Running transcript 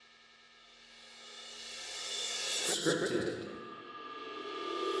Scripted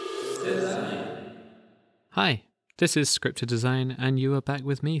Design. Hi, this is Scripted Design, and you are back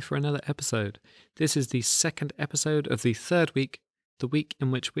with me for another episode. This is the second episode of the third week, the week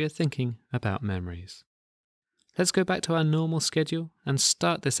in which we are thinking about memories. Let's go back to our normal schedule and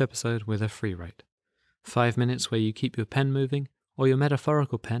start this episode with a free write. 5 minutes where you keep your pen moving, or your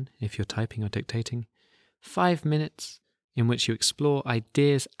metaphorical pen if you're typing or dictating. 5 minutes in which you explore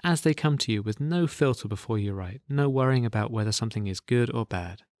ideas as they come to you with no filter before you write, no worrying about whether something is good or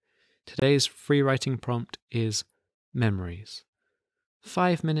bad. Today's free writing prompt is memories.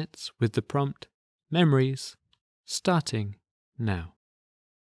 5 minutes with the prompt memories, starting now.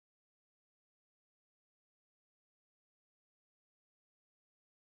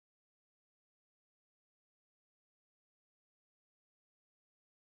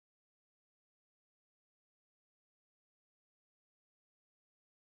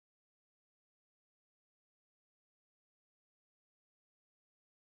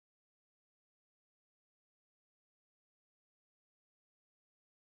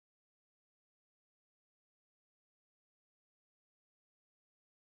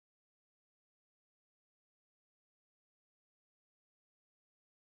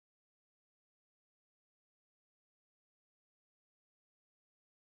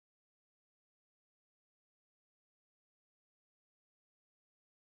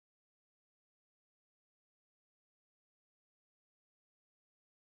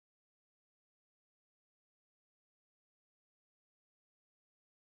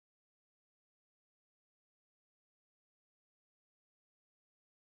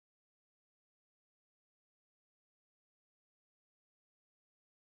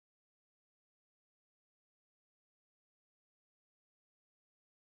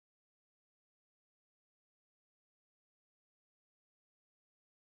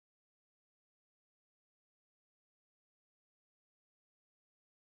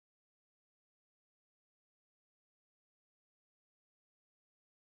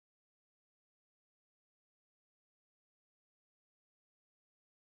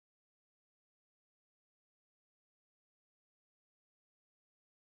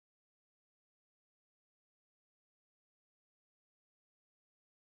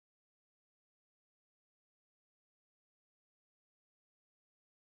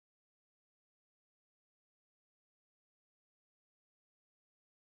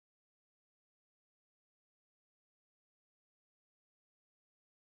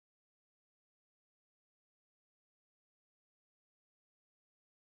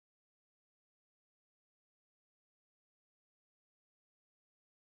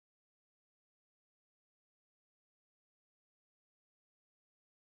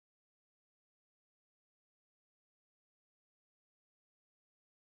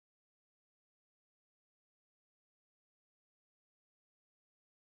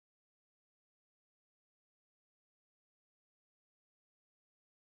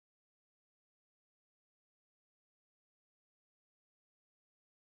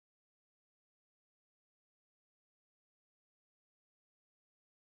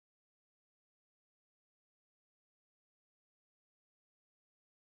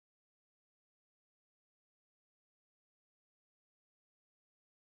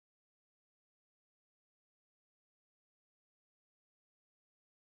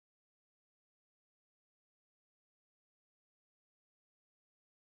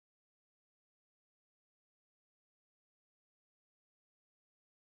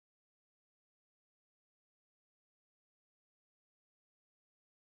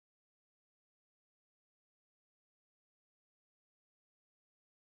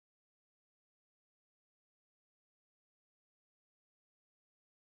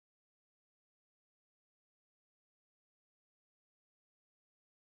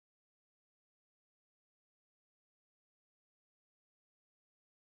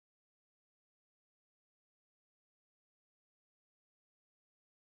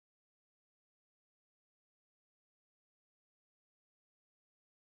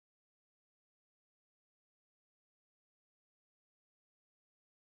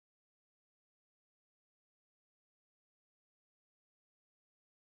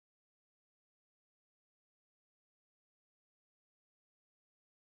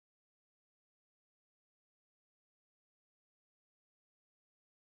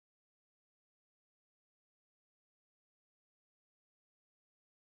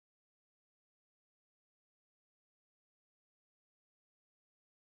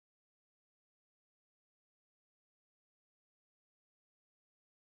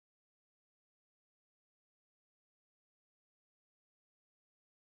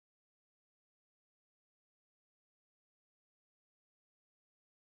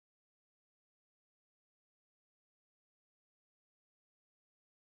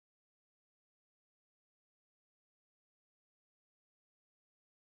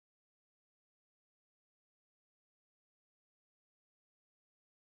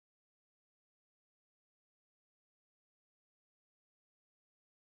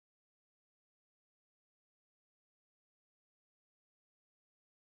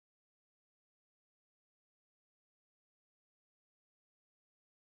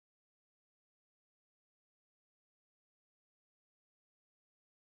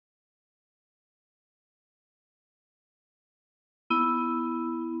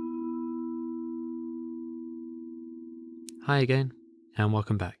 Hi again, and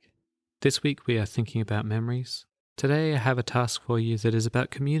welcome back. This week we are thinking about memories. Today I have a task for you that is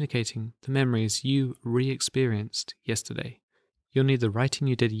about communicating the memories you re-experienced yesterday. You'll need the writing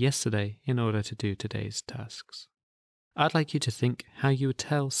you did yesterday in order to do today's tasks. I'd like you to think how you would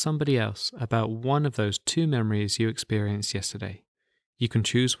tell somebody else about one of those two memories you experienced yesterday. You can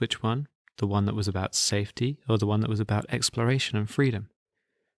choose which one, the one that was about safety or the one that was about exploration and freedom.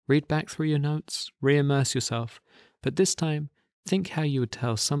 Read back through your notes, re-immerse yourself, but this time, think how you would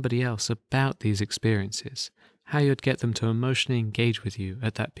tell somebody else about these experiences, how you would get them to emotionally engage with you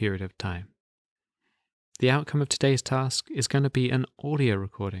at that period of time. The outcome of today's task is going to be an audio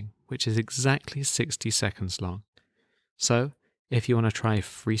recording, which is exactly 60 seconds long. So, if you want to try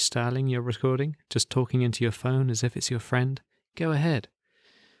freestyling your recording, just talking into your phone as if it's your friend, go ahead.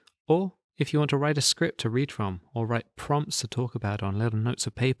 Or, if you want to write a script to read from, or write prompts to talk about on little notes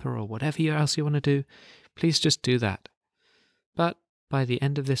of paper, or whatever else you want to do, please just do that. But by the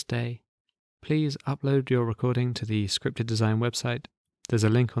end of this day, please upload your recording to the Scripted Design website. There's a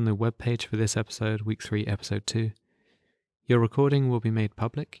link on the webpage for this episode, Week 3, Episode 2. Your recording will be made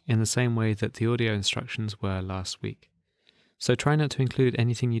public in the same way that the audio instructions were last week. So try not to include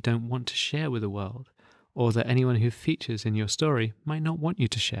anything you don't want to share with the world, or that anyone who features in your story might not want you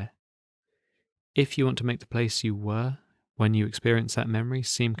to share. If you want to make the place you were when you experienced that memory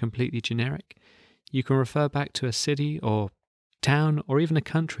seem completely generic, you can refer back to a city or town or even a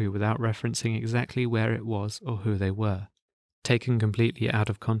country without referencing exactly where it was or who they were. Taken completely out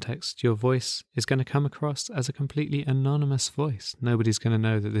of context, your voice is going to come across as a completely anonymous voice. Nobody's going to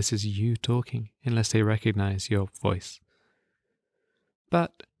know that this is you talking unless they recognize your voice.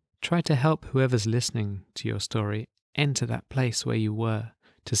 But try to help whoever's listening to your story enter that place where you were,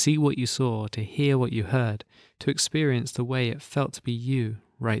 to see what you saw, to hear what you heard, to experience the way it felt to be you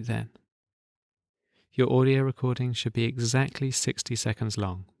right then. Your audio recording should be exactly 60 seconds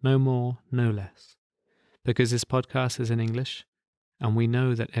long, no more, no less. Because this podcast is in English, and we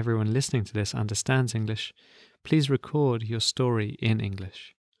know that everyone listening to this understands English, please record your story in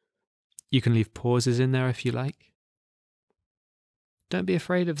English. You can leave pauses in there if you like. Don't be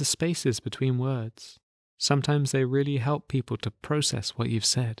afraid of the spaces between words. Sometimes they really help people to process what you've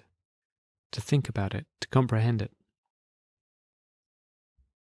said, to think about it, to comprehend it.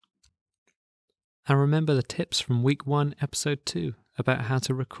 And remember the tips from Week 1, Episode 2 about how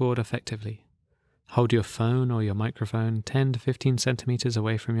to record effectively. Hold your phone or your microphone 10 to 15 centimeters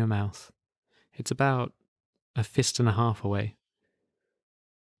away from your mouth. It's about a fist and a half away.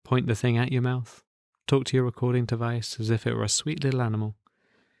 Point the thing at your mouth. Talk to your recording device as if it were a sweet little animal.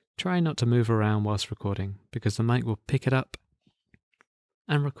 Try not to move around whilst recording, because the mic will pick it up,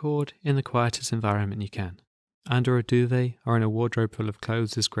 and record in the quietest environment you can. Under a duvet or in a wardrobe full of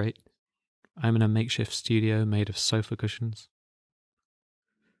clothes is great. I'm in a makeshift studio made of sofa cushions.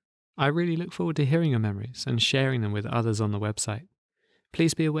 I really look forward to hearing your memories and sharing them with others on the website.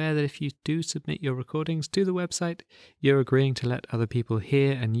 Please be aware that if you do submit your recordings to the website, you're agreeing to let other people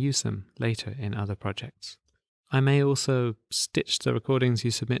hear and use them later in other projects. I may also stitch the recordings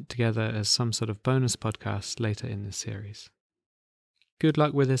you submit together as some sort of bonus podcast later in this series. Good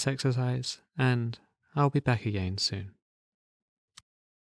luck with this exercise, and I'll be back again soon.